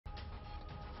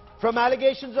From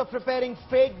allegations of preparing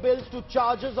fake bills to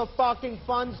charges of parking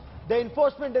funds, the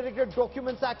Enforcement Directorate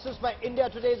documents accessed by India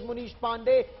Today's Munish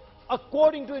Pandey,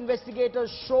 according to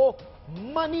investigators, show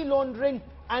money laundering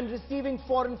and receiving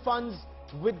foreign funds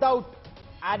without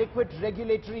adequate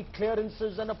regulatory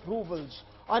clearances and approvals.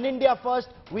 On India First,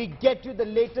 we get you the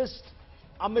latest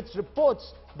amidst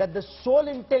reports that the sole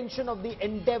intention of the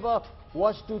endeavor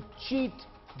was to cheat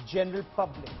general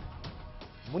public.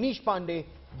 Munish Pandey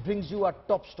brings you our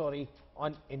top story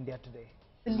on India Today.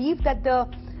 I believe that the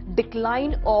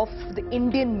decline of the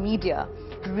Indian media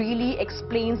really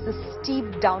explains the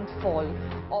steep downfall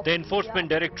of the Enforcement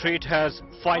Directorate has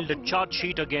filed a charge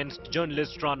sheet against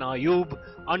journalist Rana Ayyub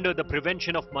under the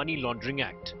Prevention of Money Laundering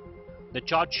Act. The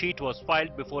charge sheet was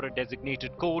filed before a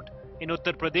designated court in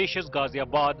Uttar Pradesh's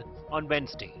Ghaziabad on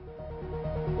Wednesday.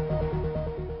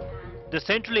 The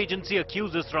central agency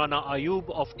accuses Rana Ayyub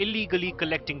of illegally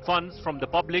collecting funds from the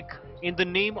public in the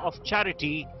name of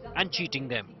charity and cheating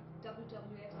them.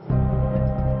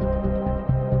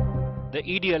 The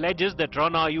ED alleges that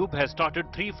Rana Ayyub has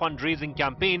started 3 fundraising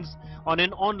campaigns on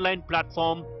an online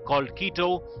platform called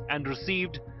Ketto and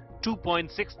received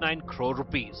 2.69 crore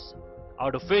rupees,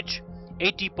 out of which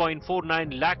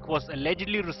 80.49 lakh was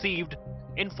allegedly received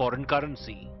in foreign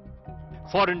currency.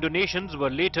 Foreign donations were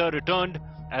later returned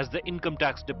as the Income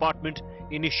Tax Department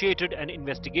initiated an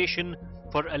investigation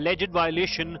for alleged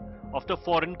violation of the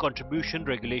Foreign Contribution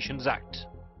Regulations Act.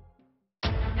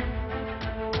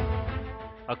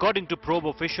 According to probe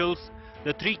officials,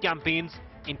 the 3 campaigns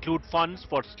include funds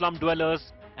for slum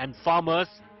dwellers and farmers,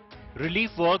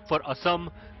 relief work for Assam,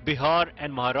 Bihar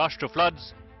and Maharashtra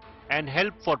floods, and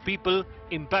help for people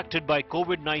impacted by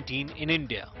COVID-19 in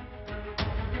India.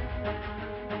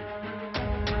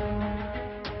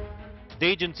 The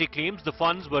agency claims the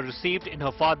funds were received in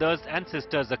her father's and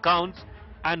sister's accounts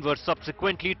and were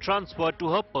subsequently transferred to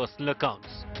her personal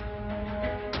accounts.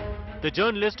 The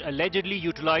journalist allegedly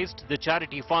utilized the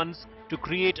charity funds to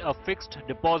create a fixed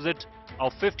deposit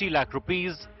of 50 lakh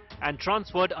rupees and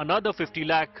transferred another 50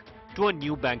 lakh to a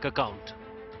new bank account.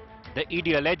 The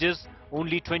ED alleges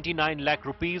only 29 lakh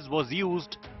rupees was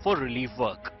used for relief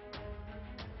work.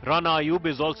 Rana Ayyub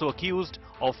is also accused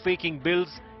of faking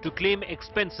bills to claim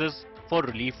expenses for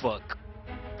relief work.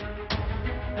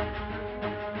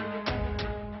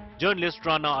 Journalist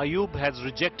Rana Ayyub has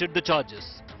rejected the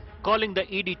charges, calling the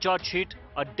ED charge sheet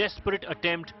a desperate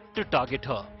attempt to target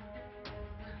her.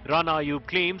 Rana Ayyub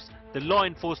claims the law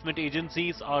enforcement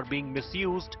agencies are being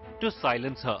misused to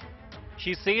silence her.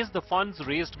 She says the funds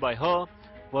raised by her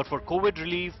were for COVID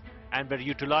relief and were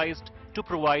utilized to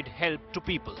provide help to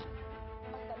people.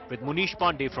 With Munish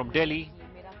Pandey from Delhi,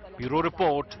 Bureau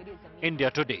Report,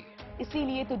 India Today.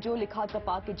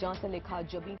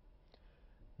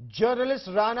 Journalist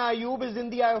Rana Ayyub is in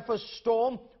the eye of a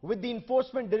storm, with the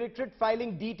Enforcement Directorate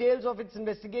filing details of its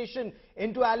investigation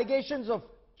into allegations of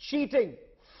cheating,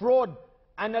 fraud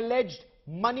and alleged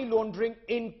money laundering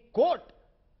in court.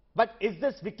 But is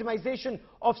this victimization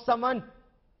of someone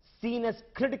seen as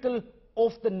critical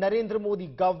of the Narendra Modi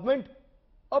government?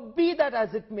 Or be that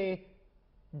as it may,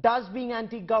 does being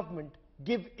anti-government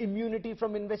give immunity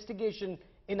from investigation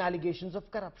in allegations of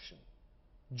corruption?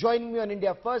 Joining me on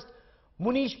India First,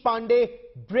 Munish Pandey,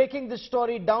 breaking the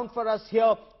story down for us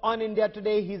here on India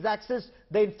Today. He's accessed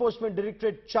the Enforcement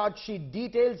Directorate charge sheet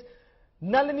details.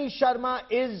 Nalini Sharma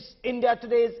is India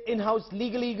Today's in-house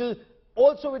legal eagle.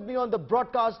 Also with me on the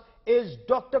broadcast is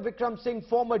Dr. Vikram Singh,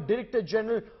 former Director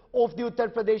General of the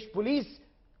Uttar Pradesh Police.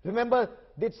 Remember,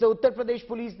 it's the Uttar Pradesh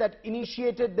Police that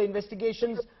initiated the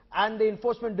investigations and the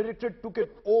Enforcement Directorate took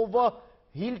it over.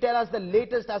 He'll tell us the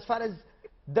latest as far as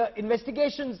the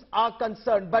investigations are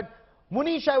concerned. But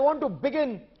Munish, I want to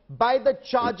begin by the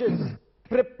charges.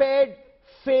 Prepared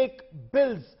fake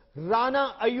bills.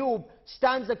 Rana Ayyub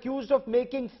stands accused of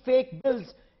making fake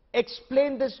bills.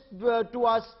 Explain this to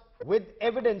us with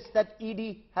evidence that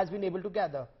ED has been able to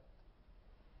gather.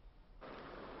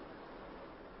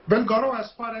 Well, Gaurav,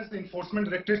 as far as the Enforcement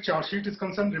Directorate charge sheet is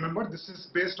concerned, remember this is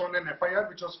based on an FIR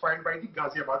which was filed by the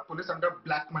Ghaziabad police under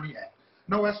Black Money Act.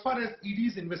 Now, as far as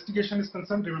ED's investigation is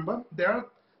concerned, remember there are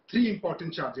 3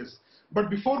 important charges. But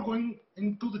before going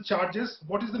into the charges,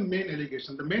 what is the main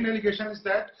allegation? The main allegation is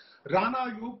that Rana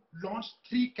Ayyub launched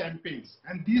 3 campaigns,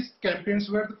 and these campaigns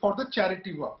were for the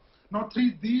charity work. Now,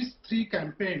 these 3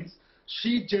 campaigns,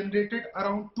 she generated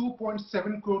around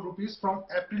 2.7 crore rupees from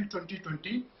April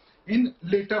 2020 in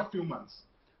later few months.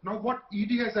 Now, what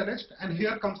ED has alleged, and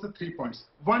here comes the 3 points.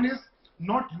 One is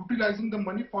not utilizing the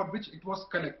money for which it was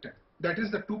collected. that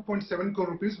is the 2.7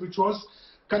 crore rupees, which was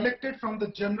collected from the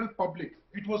general public.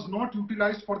 It was not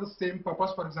utilized for the same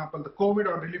purpose, for example, the COVID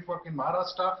or relief work in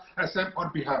Maharashtra, Assam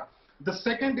or Bihar. The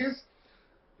second is,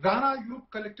 Rana Ayyub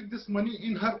collected this money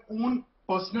in her own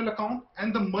personal account,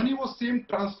 and the money was same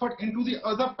transferred into the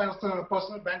other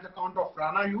personal bank account of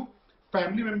Rana Ayyub,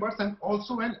 family members, and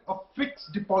also when a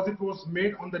fixed deposit was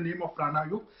made on the name of Rana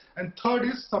Ayyub. And third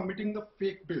is submitting the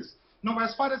fake bills. Now,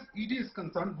 as far as ED is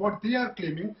concerned, what they are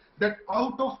claiming that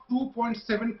out of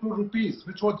 2.7 crore rupees,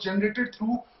 which was generated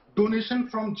through donation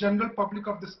from general public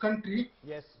of this country,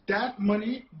 yes, that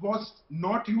money was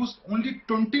not used. Only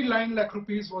 29 lakh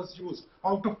rupees was used.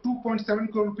 Out of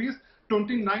 2.7 crore rupees,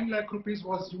 29 lakh rupees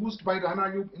was used by Rana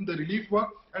Ayyub in the relief work.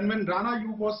 And when Rana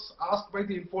Ayyub was asked by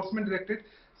the Enforcement Directorate,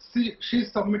 she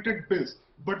submitted bills.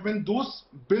 But when those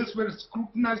bills were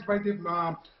scrutinized by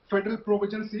the Federal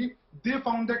Provisioncy, they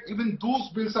found that even those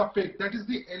bills are fake. That is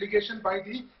the allegation by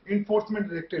the Enforcement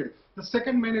Directorate. The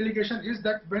second main allegation is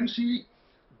that when she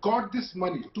got this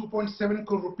money, 2.7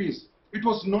 crore rupees, it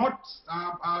was not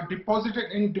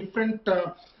deposited in different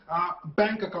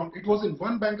bank account. It was in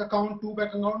one bank account, two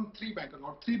bank account, three bank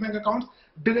account. Three bank accounts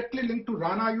directly linked to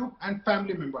Rana Ayyub and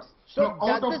family members. So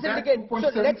now, does this indicate,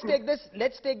 so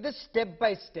let's take this step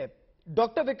by step.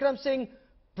 Dr. Vikram Singh,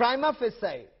 prima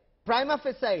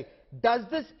facie, does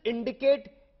this indicate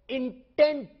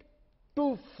intent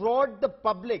to fraud the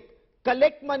public,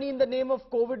 collect money in the name of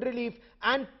COVID relief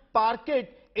and park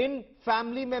it in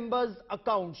family members'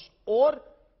 accounts? Or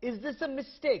is this a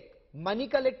mistake? Money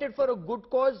collected for a good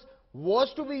cause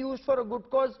was to be used for a good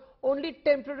cause, only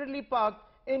temporarily parked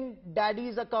in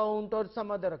daddy's account or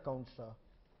some other account, sir?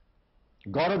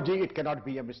 Gauravji, it cannot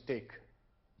be a mistake.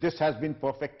 This has been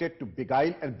perfected to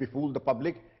beguile and befool the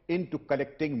public into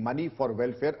collecting money for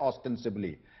welfare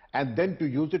ostensibly, and then to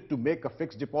use it to make a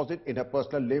fixed deposit in her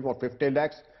personal name of 50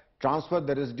 lakhs, transfer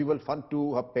the residual fund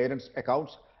to her parents'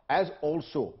 accounts, as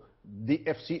also the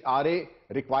FCRA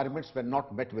requirements were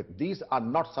not met with. These are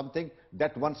not something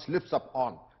that one slips up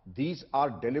on. These are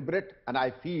deliberate, and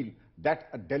I feel that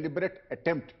a deliberate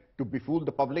attempt to befool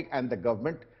the public and the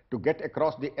government to get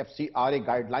across the FCRA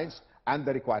guidelines and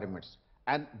the requirements.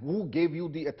 And who gave you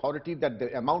the authority that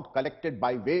the amount collected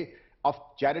by way of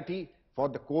charity for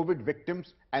the COVID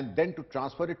victims and then to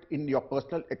transfer it in your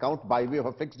personal account by way of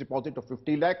a fixed deposit of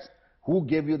 50 lakhs? Who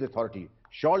gave you the authority?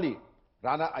 Surely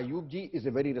Rana Ayyub ji is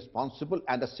a very responsible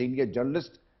and a senior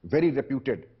journalist, very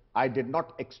reputed. I did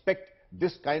not expect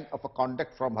this kind of a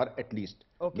conduct from her, at least.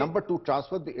 Okay. Number two,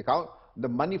 transfer the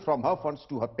money from her funds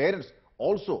to her parents.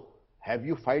 Also, have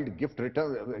you filed gift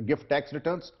tax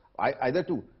returns? Either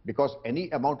two, because any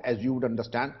amount, as you would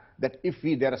understand, that if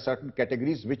there are certain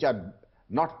categories which are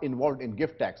not involved in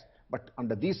gift tax, but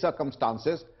under these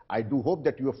circumstances, I do hope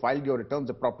that you have filed your returns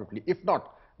appropriately. If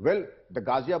not, well, the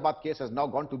Ghaziabad case has now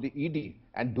gone to the ED.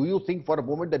 And do you think for a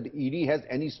moment that the ED has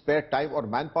any spare time or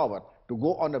manpower to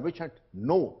go on a witch hunt?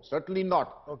 No, certainly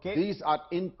not. Okay. These are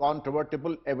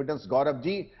incontrovertible evidence,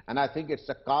 Gauravji, and I think it's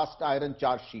a cast iron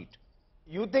charge sheet.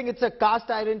 You think it's a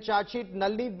cast iron charge sheet,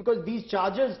 Nalini, because these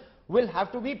charges will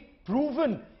have to be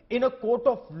proven in a court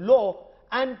of law,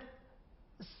 and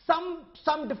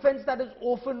some defense that is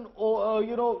often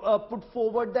put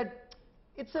forward that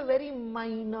it's a very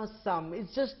minor sum.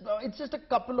 It's just a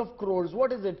couple of crores.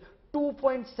 What is it?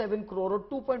 2.7 crore or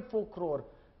 2.4 crore.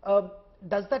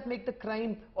 Does that make the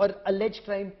crime or alleged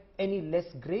crime any less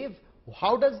grave?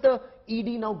 How does the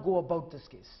ED now go about this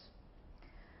case?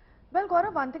 Well,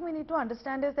 Gaurav, one thing we need to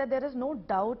understand is that there is no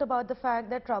doubt about the fact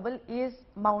that trouble is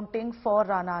mounting for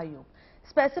Rana Ayyub.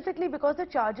 Specifically because the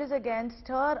charges against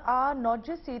her are not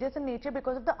just serious in nature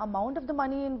because of the amount of the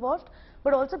money involved,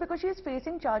 but also because she is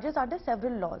facing charges under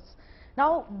several laws.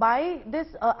 Now, by this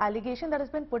allegation that has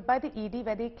been put by the ED,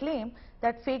 where they claim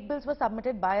that fake bills were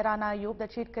submitted by Rana Ayyub,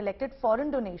 that she had collected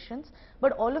foreign donations,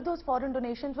 but all of those foreign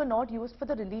donations were not used for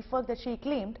the relief work that she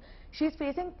claimed. She is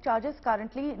facing charges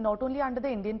currently not only under the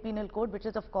Indian Penal Code, which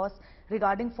is of course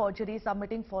regarding forgery,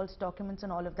 submitting false documents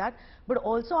and all of that, but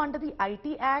also under the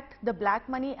IT Act, the Black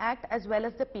Money Act, as well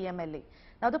as the PMLA.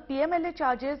 Now, the PMLA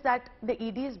charges that the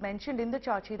ED is mentioned in the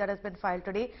charge sheet that has been filed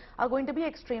today are going to be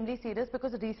extremely serious,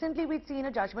 because recently we'd seen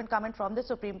a judgment coming from the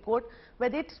Supreme Court where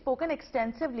they'd spoken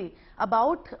extensively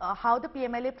about how the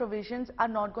PMLA provisions are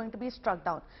not going to be struck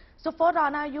down. So for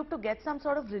Rana Ayyub to get some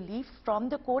sort of relief from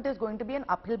the court is going to be an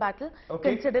uphill battle,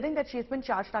 considering that she's been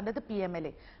charged under the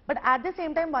PMLA. But at the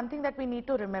same time, one thing that we need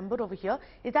to remember over here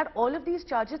is that all of these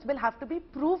charges will have to be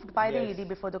proved by the ED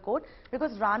before the court,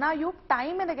 because Rana Ayyub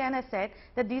time and again has said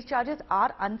that these charges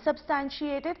are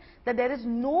unsubstantiated, that there is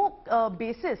no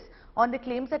basis on the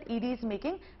claims that ED is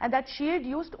making, and that she had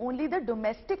used only the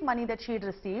domestic money that she had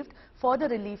received for the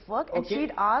relief work, and she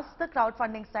had asked the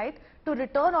crowdfunding site to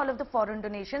return all of the foreign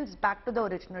donations back to the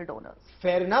original donors.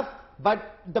 Fair enough,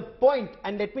 but the point,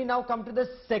 and let me now come to the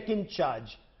second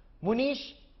charge.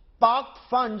 Munish parked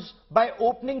funds by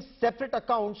opening separate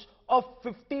accounts of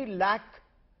 50 lakh,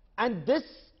 and this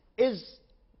is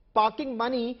parking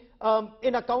money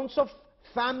in accounts of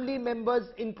family members,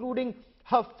 including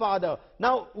her father.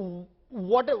 Now,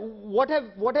 what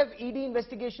have ED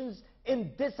investigations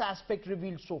in this aspect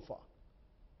revealed so far?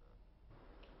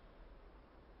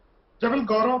 Well,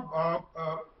 Gaurav,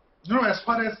 as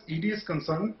far as ED is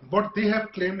concerned, what they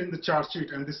have claimed in the charge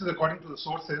sheet, and this is according to the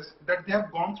sources, that they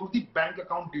have gone through the bank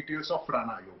account details of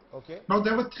Rana Ayyub. Now,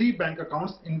 there were 3 bank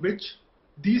accounts in which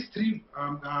these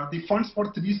the funds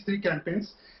for these 3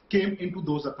 campaigns came into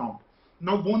those accounts.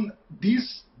 Now, when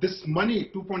this money,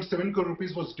 2.7 crore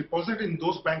rupees, was deposited in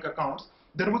those bank accounts,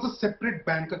 there was a separate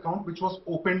bank account which was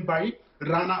opened by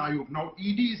Rana Ayyub. Now,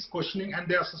 ED is questioning, and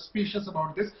they are suspicious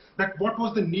about this, that what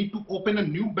was the need to open a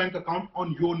new bank account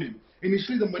on your name.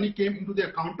 Initially, the money came into the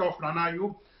account of Rana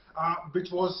Ayyub, which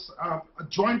was a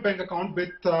joint bank account with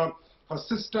her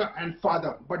sister and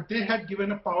father, but they had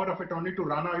given a power of attorney to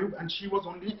Rana Ayyub, and she was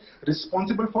only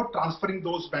responsible for transferring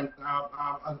those bank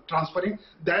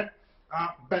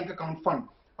account fund.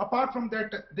 Apart from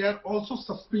that, they are also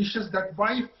suspicious that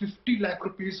why 50 lakh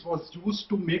rupees was used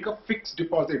to make a fixed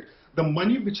deposit. The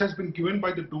money which has been given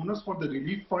by the donors for the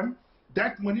relief fund,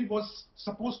 that money was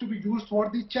supposed to be used for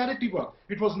the charity work.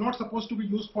 It was not supposed to be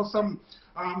used for some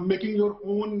making your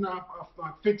own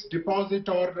fixed deposit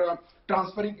or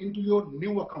transferring into your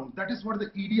new account. That is what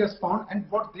the ED has found, and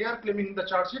what they are claiming in the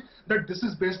charge sheet, that this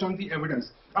is based on the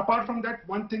evidence. Apart from that,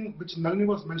 one thing which Nalini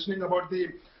was mentioning about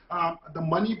the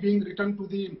money being returned to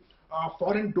the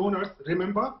foreign donors.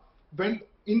 Remember, when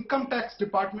Income Tax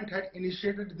Department had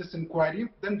initiated this inquiry,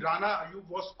 then Rana Ayyub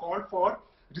was called for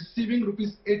receiving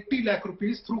 80 lakh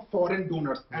rupees through foreign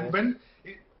donors. And when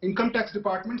Income Tax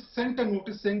Department sent a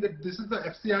notice saying that this is the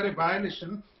FCRA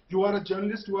violation, you are a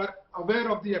journalist, you are aware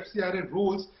of the FCRA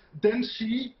rules, then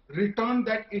she returned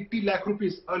that 80 lakh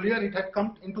rupees. Earlier it had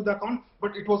come into the account,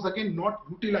 but it was again not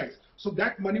utilized. So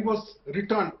that money was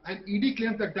returned, and ED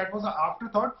claims that that was an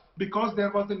afterthought because there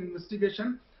was an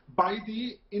investigation by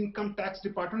the Income Tax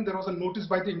Department. There was a notice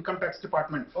by the Income Tax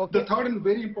Department. The third and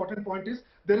very important point is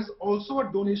there is also a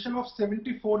donation of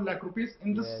 74 lakh rupees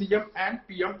in the CM and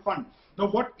PM fund. Now,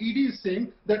 what ED is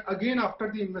saying, that again after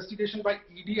the investigation by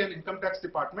ED and Income Tax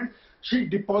Department, she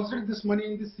deposited this money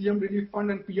in the CM relief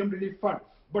fund and PM relief fund.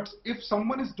 But if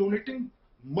someone is donating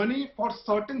money for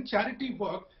certain charity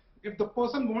work, if the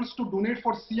person wants to donate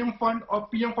for CM fund or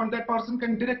PM fund, that person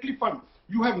can directly fund.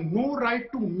 You have no right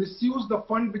to misuse the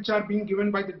fund which are being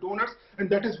given by the donors, and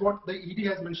that is what the ED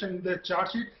has mentioned in the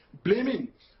charge sheet, blaming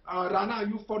Rana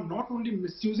Ayyub for not only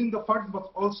misusing the fund but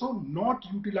also not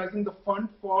utilizing the fund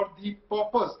for the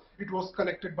purpose it was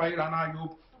collected by Rana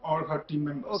Ayyub or her team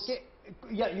members.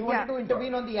 Yeah, you wanted to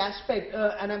intervene on the aspect,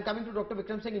 and I'm coming to Dr.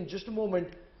 Vikram Singh in just a moment.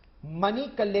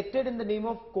 Money collected in the name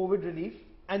of COVID relief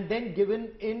and then given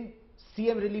in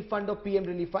CM relief fund or PM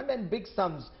relief fund, and big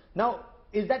sums. Now,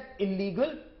 is that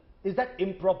illegal? Is that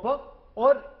improper?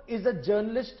 Or is a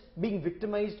journalist being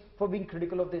victimized for being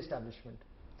critical of the establishment?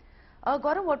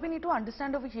 Gaurav, what we need to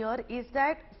understand over here is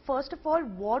that, first of all,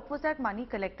 what was that money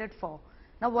collected for?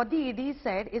 Now, what the ED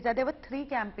said is that there were 3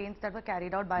 campaigns that were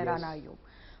carried out by Rana Ayyub.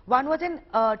 One was in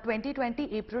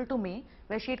 2020, April to May,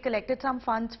 where she had collected some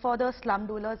funds for the slum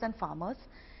dwellers and farmers.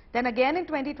 Then again in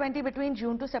 2020, between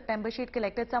June to September, she had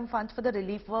collected some funds for the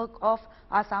relief work of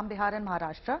Assam, Bihar and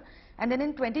Maharashtra. And then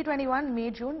in 2021,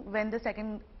 May, June, when the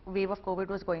second wave of COVID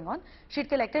was going on, she had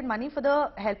collected money for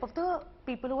the help of the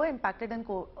people who were impacted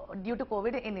due to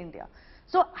COVID in India.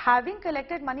 So having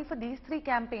collected money for these 3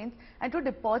 campaigns and to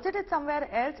deposit it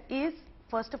somewhere else is,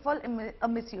 first of all, a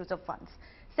misuse of funds.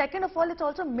 Second of all, it's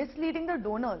also misleading the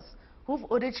donors who've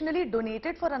originally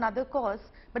donated for another cause,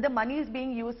 but the money is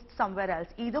being used somewhere else,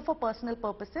 either for personal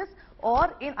purposes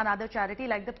or in another charity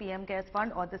like the PM Cares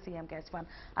Fund or the CM Cares Fund.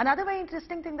 Another very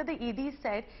interesting thing that the ED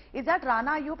said is that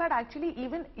Rana Ayyub had actually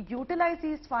even utilized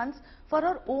these funds for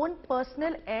her own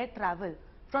personal air travel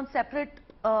from separate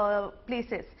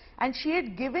places, and she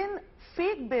had given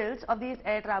fake bills of these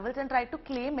air travels and tried to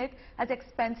claim it as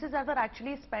expenses that were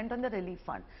actually spent on the relief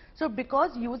fund. So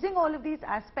because using all of these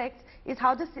aspects is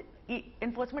how the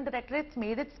Enforcement Directorate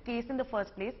made its case in the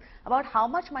first place about how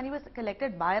much money was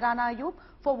collected by Rana Ayyub,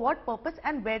 for what purpose,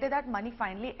 and where did that money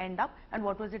finally end up, and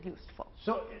what was it used for.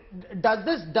 So does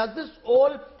this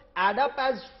all add up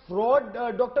as fraud,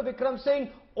 Dr. Vikram Singh,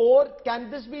 or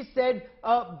can this be said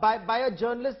by a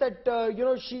journalist that you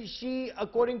know, she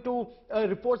according to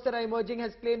reports that are emerging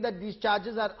has claimed that these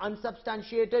charges are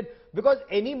unsubstantiated, because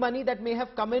any money that may have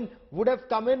come in would have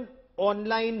come in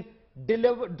online,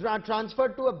 delivered,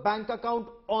 transferred to a bank account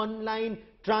online,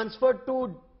 transferred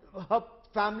to her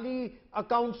family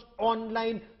accounts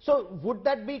online. So would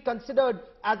that be considered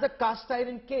as a cast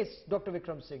iron case, Dr.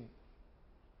 Vikram Singh?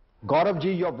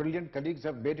 Gauravji, your brilliant colleagues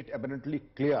have made it abundantly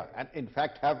clear and in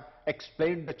fact have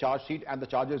explained the charge sheet and the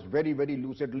charges very, very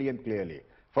lucidly and clearly.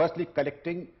 Firstly,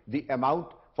 collecting the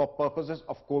amount for purposes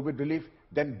of COVID relief,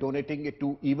 then donating it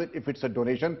to, even if it's a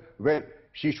donation, where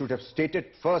she should have stated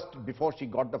first before she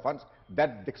got the funds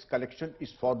that this collection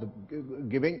is for the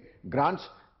giving grants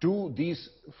to these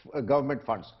government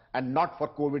funds and not for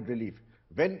COVID relief.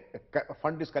 When a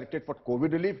fund is collected for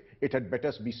COVID relief, it had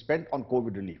better be spent on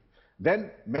COVID relief.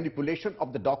 Then manipulation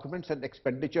of the documents and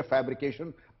expenditure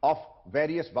fabrication of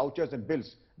various vouchers and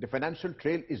bills. The financial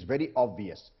trail is very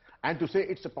obvious. And to say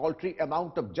it's a paltry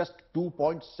amount of just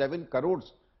 2.7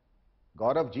 crores.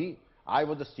 Gaurav ji, I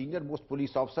was the senior most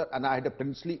police officer and I had a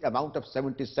princely amount of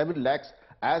 77 lakhs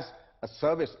as a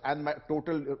service, and my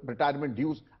total retirement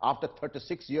dues after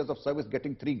 36 years of service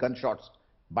getting 3 gunshots.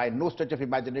 By no stretch of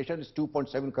imagination,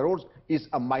 2.7 crores is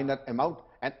a minor amount,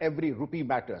 and every rupee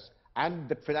matters. And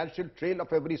the financial trail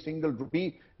of every single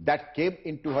rupee that came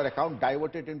into her account,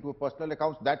 diverted into her personal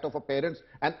accounts, that of her parents,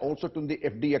 and also to the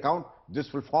FD account,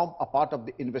 this will form a part of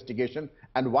the investigation,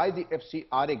 and why the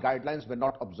FCRA guidelines were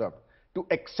not observed. To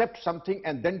accept something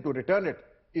and then to return it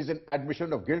is an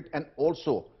admission of guilt, and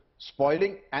also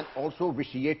spoiling and also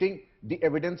vitiating the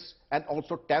evidence and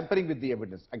also tampering with the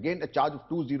evidence. Again, a charge of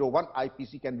 201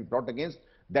 IPC can be brought against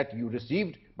that you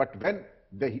received, but when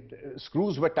the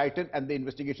screws were tightened and the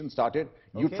investigation started,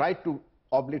 you tried to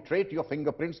obliterate your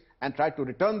fingerprints and tried to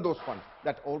return those funds.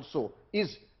 That also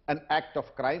is an act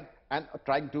of crime and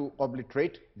trying to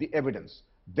obliterate the evidence.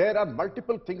 There are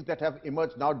multiple things that have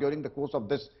emerged now during the course of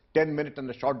this 10-minute and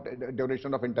a short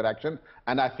duration of interaction,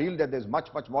 and I feel that there's much,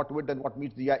 much more to it than what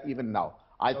meets the eye even now.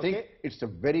 I think it's a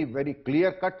very, very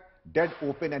clear-cut, dead,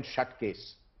 open and shut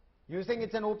case. You think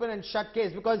it's an open and shut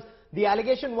case? Because the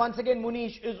allegation, once again,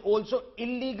 Munish, is also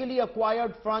illegally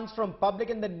acquired funds from public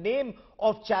in the name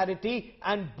of charity,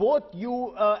 and both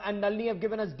you and Nalini have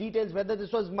given us details whether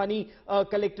this was money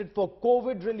collected for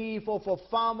COVID relief or for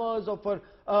farmers or for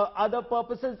other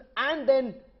purposes, and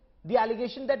then the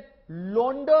allegation that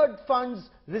laundered funds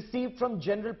received from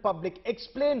general public.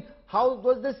 Explain, how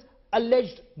was this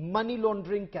alleged money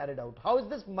laundering carried out? How is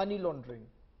this money laundering?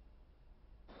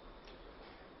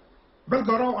 Well,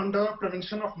 Gaurav, under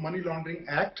Prevention of Money Laundering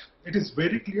Act, it is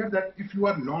very clear that if you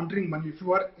are laundering money, if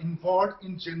you are involved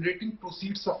in generating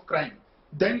proceeds of crime,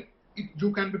 then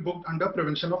you can be booked under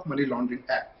Prevention of Money Laundering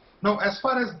Act. Now, as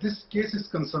far as this case is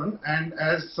concerned, and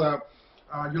as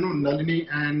you know, Nalini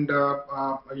and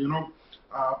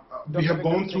we have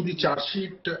gone through the charge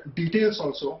sheet details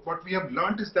also, what we have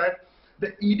learned is that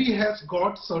the ED has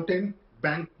got certain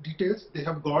bank details, they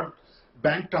have got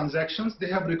bank transactions, they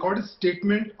have recorded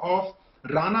statement of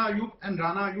Rana Ayyub and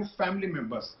Rana Ayyub family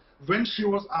members. When she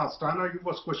was asked, Rana Ayyub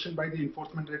was questioned by the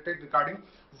Enforcement Directorate regarding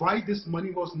why this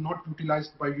money was not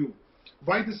utilized by you,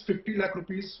 why this 50 lakh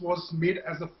rupees was made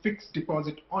as a fixed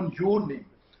deposit on your name.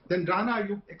 Then Rana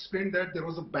Ayyub explained that there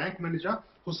was a bank manager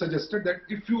who suggested that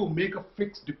if you make a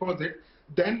fixed deposit,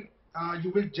 then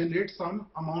you will generate some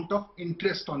amount of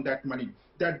interest on that money.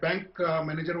 That bank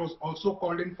manager was also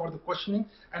called in for the questioning,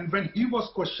 and when he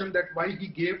was questioned that why he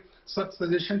gave such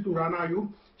suggestion to Rana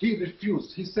Ayyub, he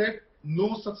refused. He said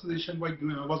no such suggestion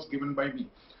was given by me.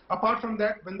 Apart from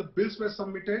that, when the bills were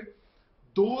submitted,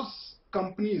 those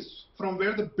companies from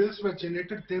where the bills were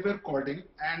generated, they were called in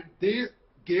and they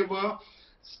gave a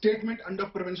statement under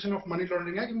Prevention of Money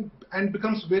Laundering Act, and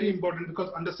becomes very important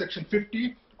because under Section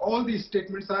 50, all these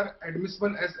statements are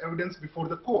admissible as evidence before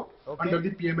the court under the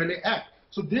PMLA Act.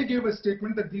 So they gave a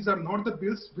statement that these are not the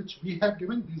bills which we have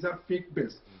given, these are fake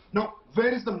bills. Now, where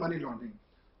is the money laundering?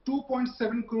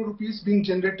 2.7 crore rupees being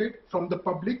generated from the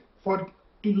public to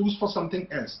use for something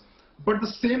else. But the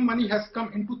same money has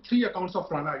come into 3 accounts of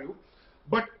Rana Ayyub.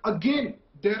 But again,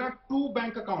 there are 2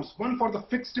 bank accounts, one for the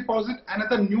fixed deposit,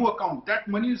 another new account. That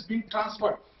money is being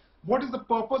transferred. What is the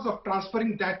purpose of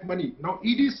transferring that money? Now,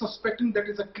 ED is suspecting that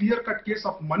is a clear-cut case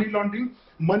of money laundering,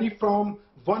 money from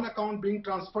one account being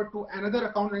transferred to another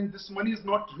account, and this money is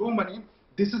not your money.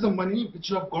 This is the money which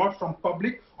you have got from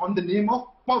public on the name of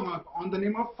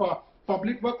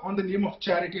public work, on the name of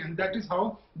charity, and that is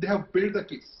how they have built the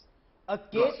case. A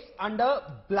case under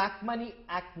Black Money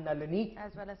Act, Nalini,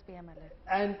 As well as PMLA.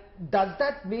 and does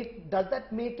that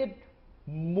make it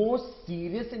more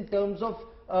serious in terms of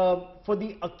for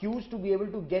the accused to be able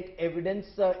to get evidence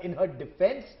in her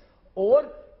defense,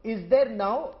 or is there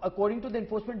now, according to the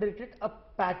Enforcement Directorate, a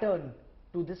pattern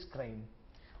to this crime?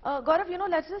 Gaurav, you know,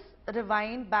 let's just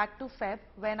rewind back to Feb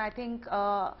when I think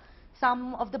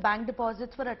some of the bank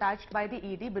deposits were attached by the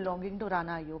ED belonging to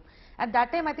Rana Ayyub. At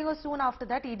that time, I think it was soon after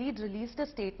that, ED released a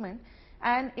statement,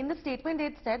 and in the statement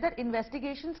it said that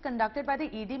investigations conducted by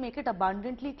the ED make it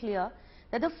abundantly clear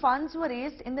that the funds were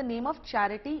raised in the name of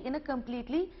charity in a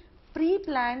completely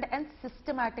pre-planned and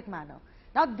systematic manner.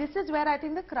 Now, this is where I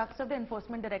think the crux of the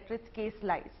Enforcement Directorate's case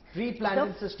lies. Pre-planned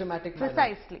and systematic manner.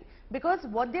 Precisely. Because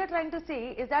what they are trying to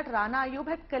say is that Rana Ayyub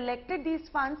had collected these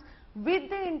funds with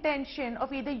the intention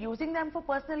of either using them for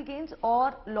personal gains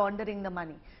or laundering the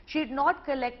money. She had not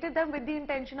collected them with the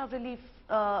intention of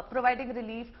providing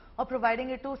relief or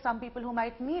providing it to some people who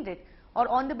might need it, or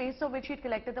on the basis of which she had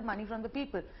collected the money from the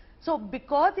people. So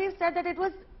because he said that it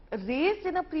was raised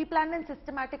in a pre-planned and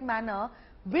systematic manner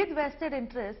with vested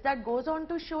interest, that goes on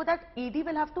to show that ED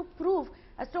will have to prove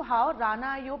as to how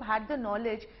Rana Ayyub had the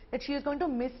knowledge that she is going to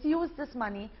misuse this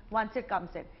money once it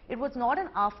comes in. It was not an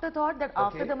afterthought that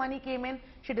after the money came in,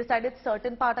 she decided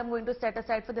certain part I'm going to set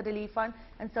aside for the relief fund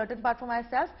and certain part for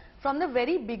myself. From the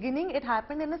very beginning, it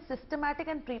happened in a systematic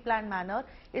and pre-planned manner,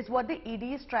 is what the ED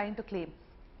is trying to claim.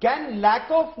 Can lack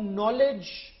of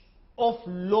knowledge of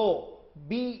law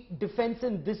be defense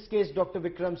in this case, Dr.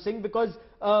 Vikram Singh? Because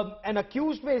an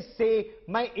accused may say,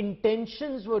 my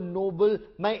intentions were noble,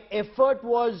 my effort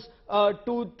was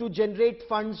to generate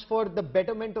funds for the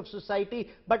betterment of society,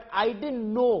 but I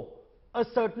didn't know a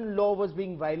certain law was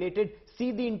being violated.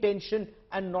 See the intention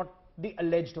and not the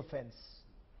alleged offense.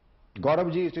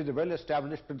 Gauravji, it is a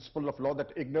well-established principle of law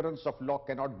that ignorance of law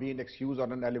cannot be an excuse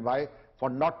or an alibi for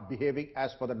not behaving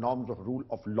as per the norms of rule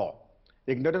of law.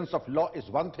 Ignorance of law is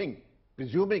one thing,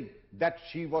 presuming that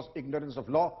she was ignorant of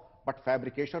law, but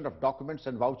fabrication of documents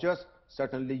and vouchers,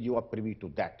 certainly you are privy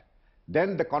to that.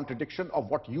 Then the contradiction of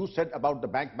what you said about the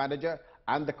bank manager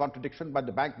and the contradiction by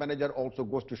the bank manager also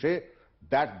goes to say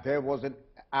that there was an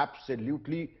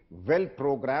absolutely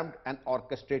well-programmed and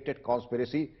orchestrated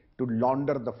conspiracy to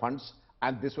launder the funds,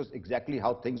 and this was exactly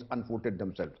how things unfolded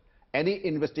themselves. Any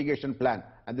investigation plan,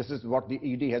 and this is what the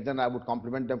ED has done, I would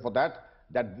compliment them for that,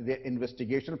 that the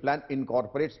investigation plan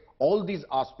incorporates all these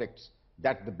aspects,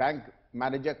 that the bank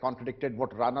manager contradicted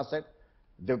what Rana said,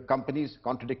 the companies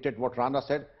contradicted what Rana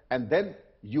said, and then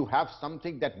you have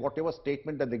something that whatever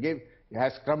statement that they gave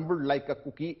has crumbled like a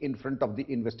cookie in front of the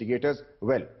investigators.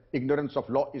 Well, ignorance of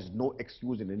law is no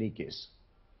excuse in any case.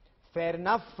 Fair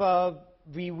enough.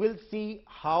 We will see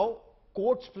how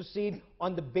courts proceed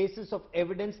on the basis of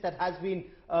evidence that has been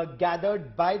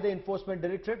gathered by the Enforcement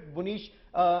Directorate. Munish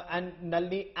and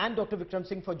Nalini and Dr. Vikram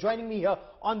Singh for joining me here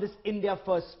on this India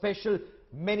First special.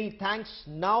 Many thanks.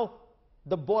 Now,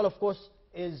 the ball, of course,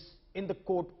 is in the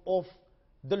court of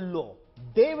the law.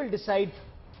 They will decide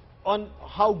on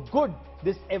how good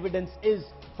this evidence is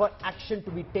for action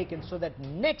to be taken, so that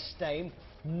next time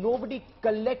nobody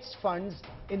collects funds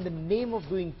in the name of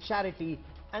doing charity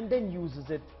and then uses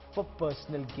it for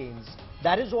personal gains.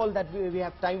 That is all that we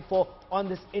have time for on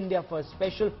this India First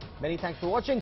special. Many thanks for watching.